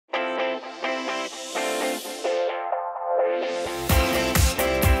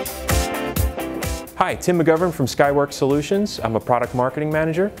Hi, Tim McGovern from Skyworks Solutions. I'm a product marketing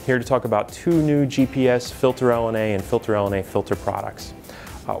manager here to talk about two new GPS filter LNA and filter LNA filter products.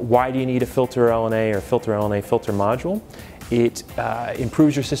 Why do you need a filter LNA or filter LNA filter module? It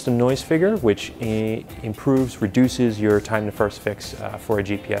improves your system noise figure, which reduces your time to first fix for a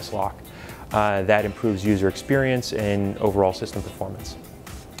GPS lock. That improves user experience and overall system performance.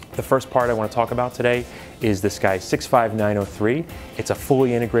 The first part I want to talk about today is the Sky 65903. It's a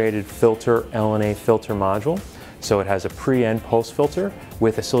fully integrated filter LNA filter module. So it has a pre and post filter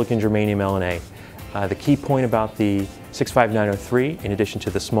with a silicon germanium LNA. The key point about the 65903, in addition to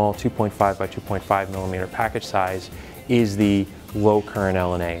the small 2.5 by 2.5 millimeter package size, is the low current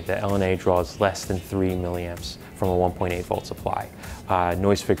LNA. The LNA draws less than 3 milliamps from a 1.8 volt supply.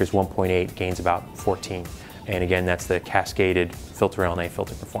 Noise figures 1.8, gains about 14. And again, that's the cascaded filter LNA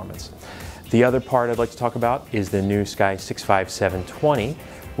filter performance. The other part I'd like to talk about is the new Sky 65720,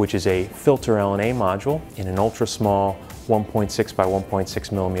 which is a filter LNA module in an ultra small 1.6 by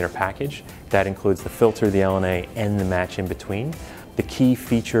 1.6 millimeter package. That includes the filter, the LNA, and the match in between. The key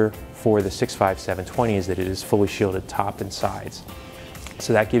feature for the 65720 is that it is fully shielded top and sides.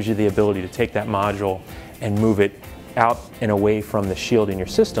 So that gives you the ability to take that module and move it out and away from the shield in your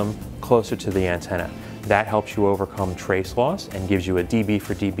system closer to the antenna. That helps you overcome trace loss and gives you a dB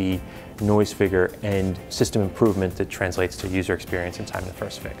for dB noise figure and system improvement that translates to user experience and time to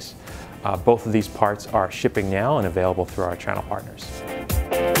first fix. Both of these parts are shipping now and available through our channel partners.